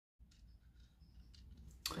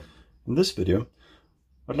In this video,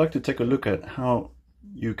 I'd like to take a look at how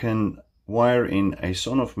you can wire in a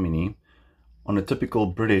Sonoff Mini on a typical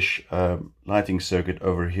British lighting circuit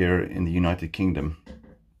over here in the United Kingdom.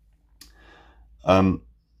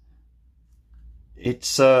 It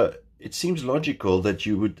seems logical that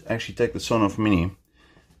you would actually take the Sonoff Mini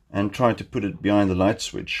and try to put it behind the light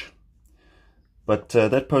switch, but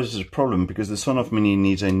that poses a problem because the Sonoff Mini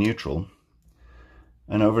needs a neutral.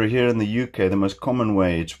 And over here in the UK, the most common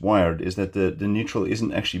way it's wired is that the neutral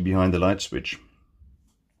isn't actually behind the light switch.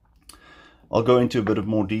 I'll go into a bit of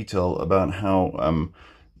more detail about how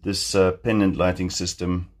this pendant lighting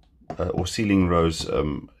system or ceiling rose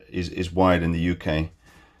is wired in the UK.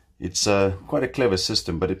 It's quite a clever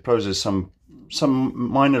system, but it poses some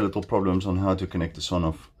minor little problems on how to connect the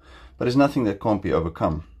Sonoff. But it's nothing that can't be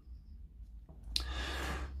overcome.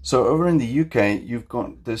 So over in the UK, you've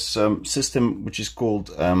got this system which is called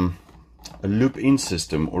a loop-in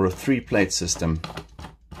system, or a three-plate system.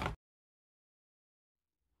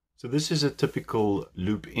 So this is a typical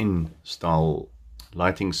loop-in style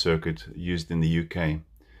lighting circuit used in the UK.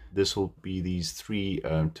 This will be these three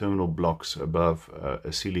terminal blocks above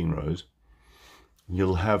a ceiling rose.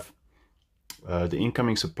 You'll have the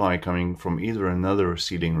incoming supply coming from either another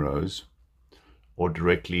ceiling rose, or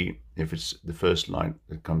directly, if it's the first light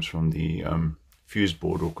that comes from the fuse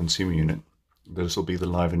board or consumer unit. This will be the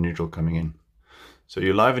live and neutral coming in. So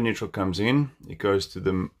your live and neutral comes in, it goes to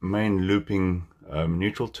the main looping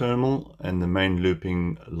neutral terminal and the main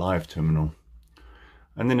looping live terminal.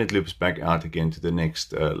 And then it loops back out again to the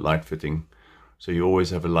next light fitting. So you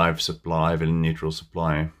always have a live supply and a neutral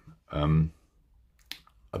supply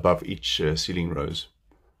above each ceiling rose.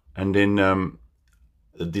 And then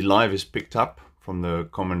the live is picked up from the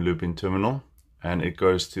common loop-in terminal, and it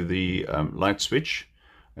goes to the light switch,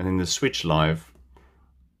 and then the switch live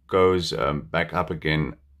goes back up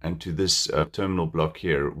again and to this terminal block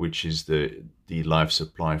here, which is the live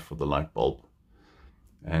supply for the light bulb.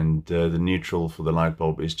 And the neutral for the light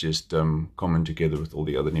bulb is just common together with all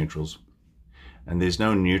the other neutrals. And there's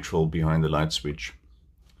no neutral behind the light switch.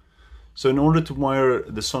 So in order to wire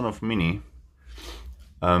the Sonoff Mini,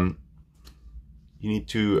 you need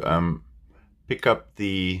to pick up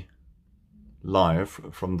the live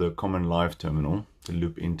from the common live terminal, the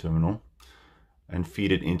loop-in terminal, and feed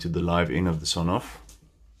it into the live in of the Sonoff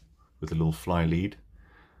with a little fly lead,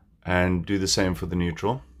 and do the same for the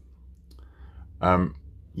neutral.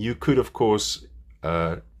 You could, of course,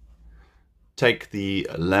 take the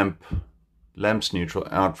lamp's neutral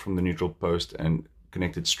out from the neutral post and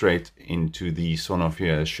connect it straight into the Sonoff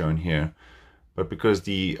here, as shown here. But because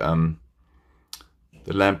the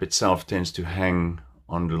lamp itself tends to hang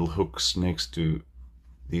on little hooks next to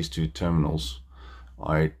these two terminals,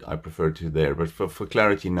 I prefer to there. But for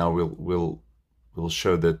clarity now, we'll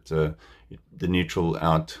show that the neutral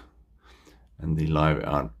out and the live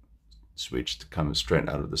out switch to come straight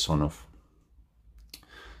out of the Sonoff.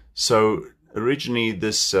 So originally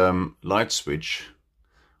this light switch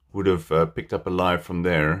would have picked up a live from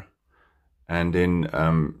there, and then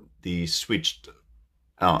the switched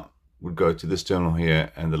out would go to this terminal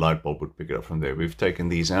here, and the light bulb would pick it up from there. We've taken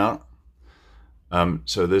these out.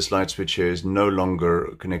 So this light switch here is no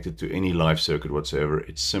longer connected to any live circuit whatsoever.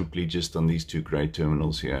 It's simply just on these two gray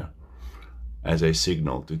terminals here as a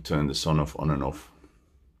signal to turn the Sonoff on and off.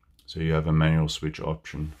 So you have a manual switch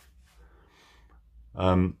option.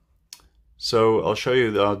 So I'll show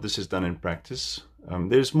you how this is done in practice.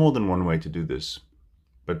 There's more than one way to do this,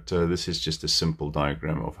 but this is just a simple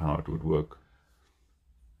diagram of how it would work.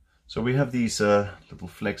 So we have these little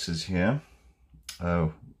flexes here,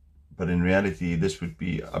 but in reality this would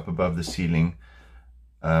be up above the ceiling,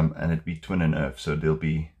 and it'd be twin and earth. So there'll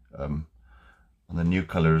be, on the new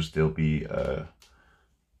colors, there'll be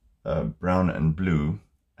brown and blue,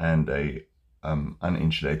 and a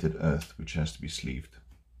uninsulated earth which has to be sleeved.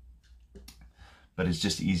 But it's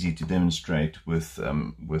just easy to demonstrate with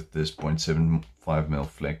this 0.75mm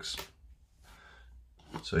flex.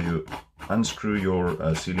 So you unscrew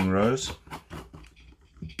your ceiling rose.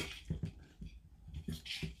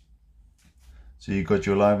 So you got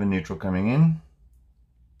your live and neutral coming in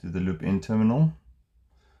to the loop-in terminal.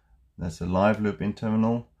 That's the live loop-in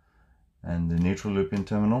terminal and the neutral loop-in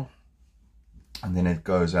terminal. And then it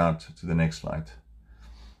goes out to the next light.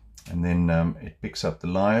 And then it picks up the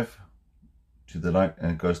live to the light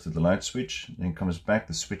and it goes to the light switch. Then comes back,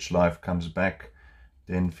 the switch live comes back,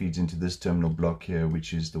 then feeds into this terminal block here,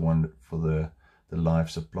 which is the one for the live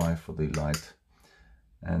supply for the light,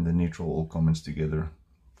 and the neutral all commons together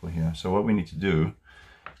for here. So what we need to do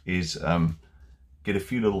is get a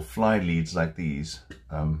few little fly leads like these.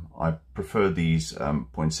 I prefer these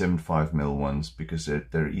 0.75mm ones because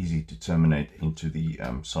they're easy to terminate into the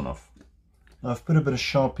Sonoff. I've put a bit of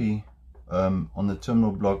Sharpie on the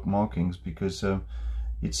terminal block markings because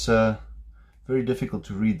it's very difficult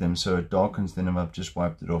to read them, so it darkens them. I've just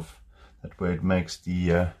wiped it off. That way it makes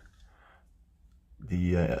the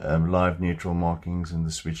live neutral markings and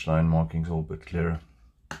the switch line markings all a bit clearer.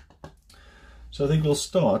 So I think we'll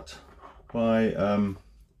start by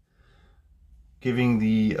giving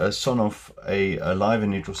the Sonoff a live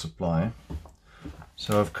and neutral supply.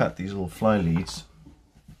 So I've cut these little fly leads,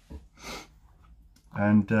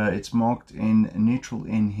 and it's marked in neutral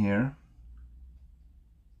in here.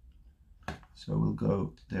 So we'll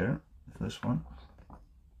go there, the first one.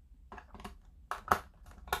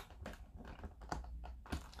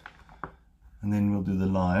 And then we'll do the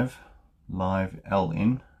live L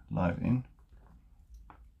in, live in.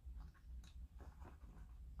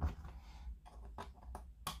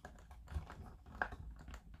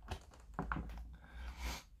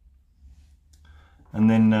 And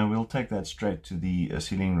then we'll take that straight to the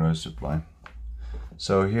ceiling rose supply.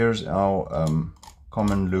 So here's our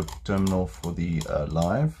common loop terminal for the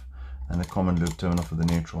live and the common loop terminal for the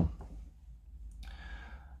neutral.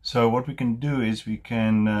 So what we can do is we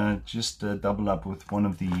can just double up with one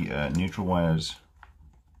of the neutral wires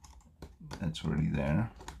that's already there.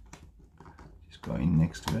 Just go in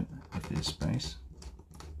next to it if there's space.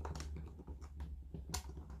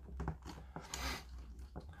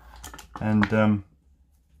 And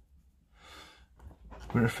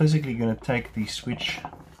we're physically going to take the switch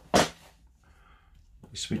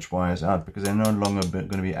wires out because they're no longer going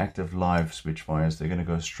to be active live switch wires. They're going to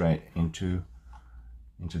go straight into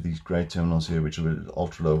these grey terminals here, which are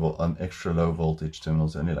ultra low, extra low voltage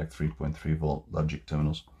terminals, only like 3.3 volt logic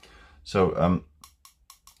terminals. So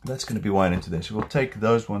that's going to be wired into there. So we'll take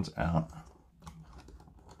those ones out.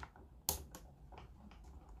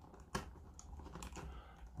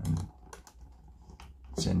 And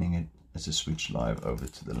sending it as a switch live over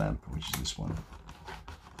to the lamp, which is this one.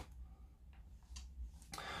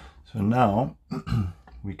 So now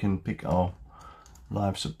we can pick our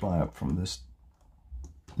live supply up from this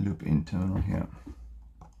loop-in terminal here.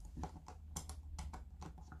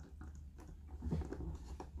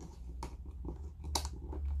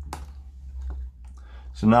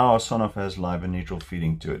 So now our Sonoff has live and neutral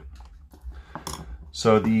feeding to it.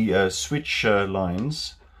 So the switch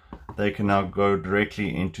lines, they can now go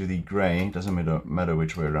directly into the grey. It doesn't matter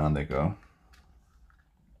which way around they go.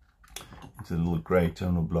 It's a little grey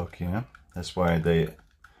terminal block here. That's why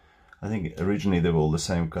I think originally they were all the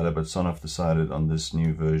same color, but Sonoff decided on this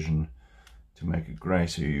new version to make it grey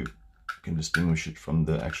so you can distinguish it from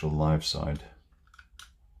the actual live side.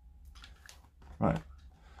 Right.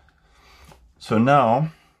 So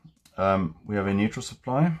now we have a neutral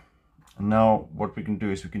supply, and now what we can do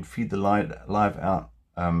is we can feed the live out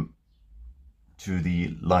to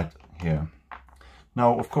the light here.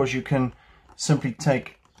 Now, of course, you can simply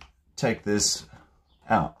take this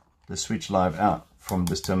out, the switch live out from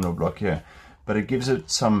this terminal block here, but it gives it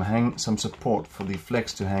some support for the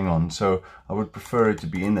flex to hang on. So I would prefer it to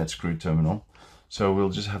be in that screw terminal. So we'll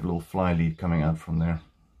just have a little fly lead coming out from there.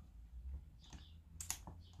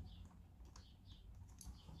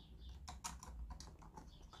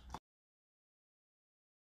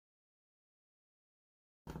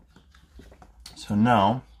 So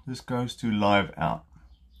now this goes to live out.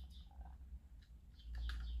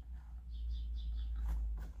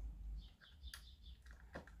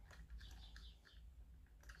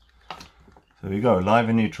 So we go live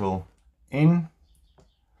and neutral in,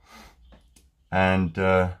 and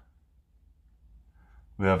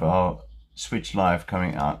we have our switch live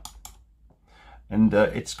coming out, and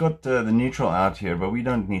it's got the neutral out here, but we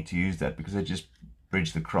don't need to use that because I just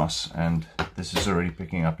bridge the cross, and this is already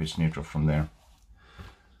picking up its neutral from there.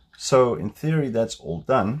 So in theory that's all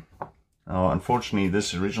done. Now unfortunately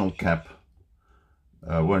this original cap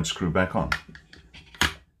won't screw back on.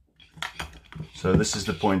 So this is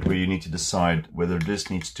the point where you need to decide whether this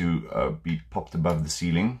needs to be popped above the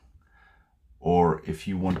ceiling, or if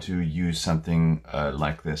you want to use something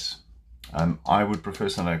like this. I would prefer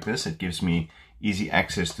something like this. It gives me easy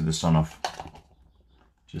access to the Sonoff.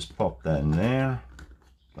 Just pop that in there,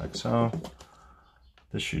 like so.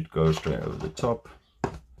 This should go straight over the top.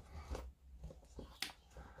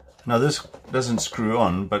 Now this doesn't screw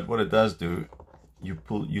on, but what it does do, you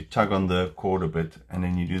tug on the cord a bit, and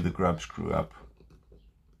then you do the grub screw up,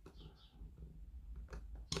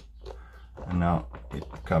 and now it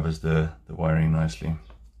covers the wiring nicely.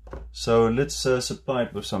 So let's supply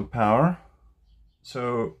it with some power.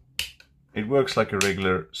 So it works like a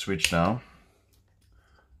regular switch now.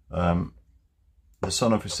 The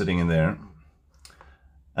Sonoff is sitting in there,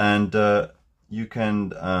 and you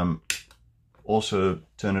can also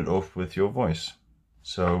turn it off with your voice.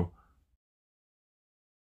 So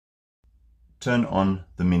turn on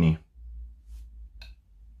the Mini.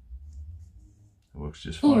 It works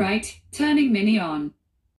just fine. Alright, turning Mini on.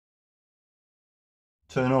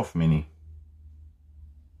 Turn off Mini.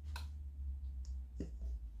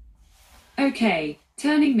 Okay,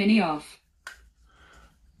 turning Mini off.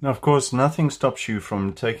 Now, of course, nothing stops you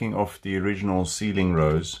from taking off the original ceiling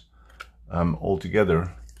rose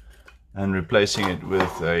altogether and replacing it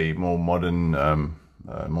with a more modern,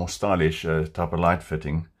 more stylish type of light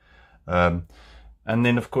fitting. And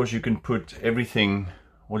then, of course, you can put everything,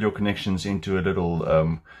 all your connections, into a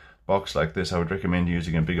little box like this. I would recommend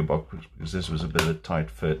using a bigger box because this was a bit of a tight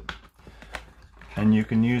fit. And you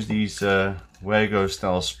can use these Wago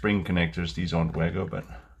style spring connectors. These aren't Wago, but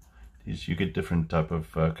these, you get different type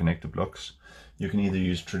of connector blocks. You can either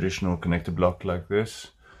use traditional connector block like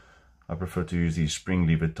this. I prefer to use these spring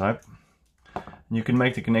lever type. And you can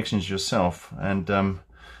make the connections yourself, and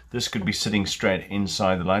this could be sitting straight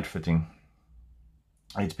inside the light fitting.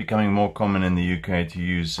 It's becoming more common in the UK to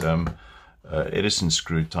use Edison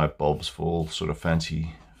screw type bulbs for all sort of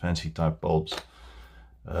fancy type bulbs.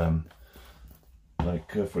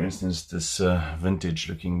 Like for instance this vintage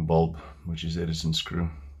looking bulb, which is Edison screw.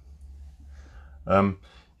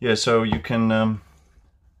 Yeah, so you can,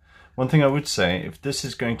 one thing I would say, if this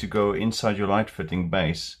is going to go inside your light fitting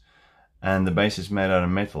base and the base is made out of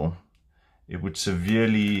metal, it would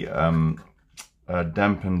severely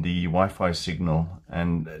dampen the Wi-Fi signal,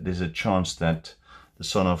 and there's a chance that the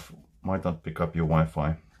Sonoff might not pick up your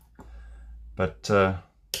Wi-Fi. But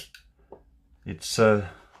it's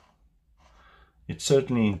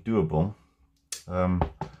certainly doable.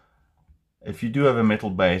 If you do have a metal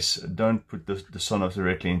base, don't put the Sonoff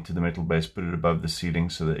directly into the metal base, put it above the ceiling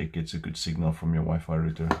so that it gets a good signal from your Wi-Fi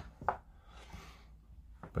router.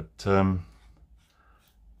 But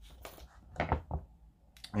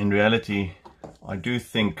in reality, I do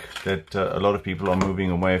think that a lot of people are moving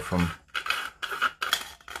away from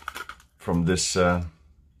this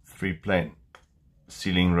 3-plate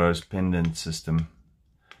ceiling rose pendant system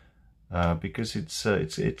because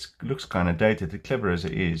it looks kind of dated. As clever as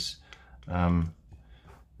it is,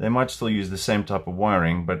 they might still use the same type of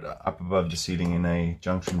wiring, but up above the ceiling in a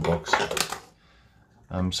junction box.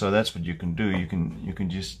 So that's what you can do. You can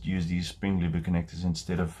just use these spring lever connectors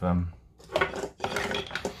instead of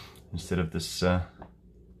this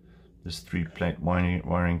 3-plate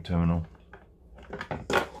wiring terminal.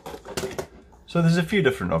 So there's a few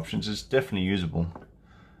different options. It's definitely usable.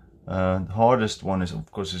 The hardest one is,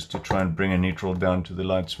 of course, to try and bring a neutral down to the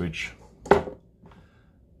light switch.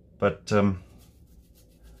 But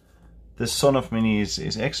this Sonoff Mini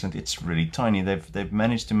is excellent. It's really tiny. They've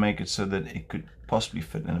managed to make it so that it could possibly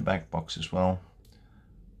fit in a back box as well.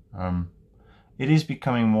 It is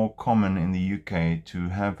becoming more common in the UK to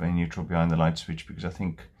have a neutral behind the light switch, because I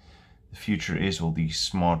think the future is all these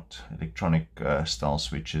smart electronic style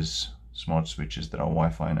switches, smart switches that are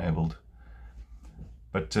Wi-Fi enabled.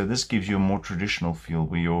 But this gives you a more traditional feel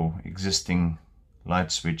where your existing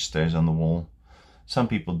light switch stays on the wall. Some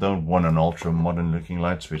people don't want an ultra modern looking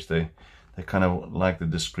light switch. They kind of like the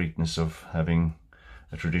discreetness of having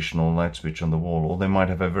a traditional light switch on the wall, or they might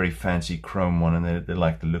have a very fancy chrome one and they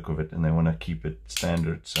like the look of it and they want to keep it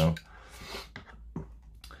standard. So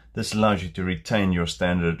this allows you to retain your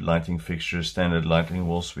standard lighting fixtures, standard lighting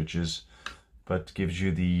wall switches, but gives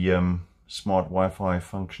you the smart Wi-Fi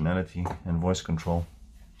functionality and voice control.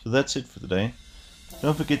 So that's it for today.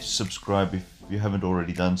 Don't forget to subscribe if you haven't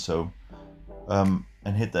already done so, and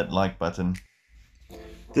hit that like button.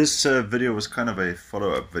 This video was kind of a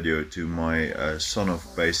follow-up video to my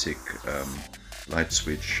Sonoff basic light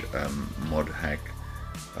switch mod hack.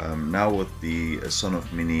 Now with the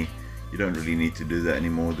Sonoff Mini, you don't really need to do that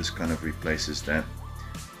anymore. This kind of replaces that.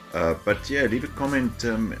 But yeah, leave a comment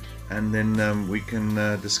and then we can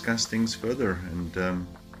discuss things further, and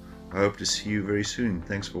I hope to see you very soon.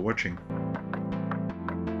 Thanks for watching.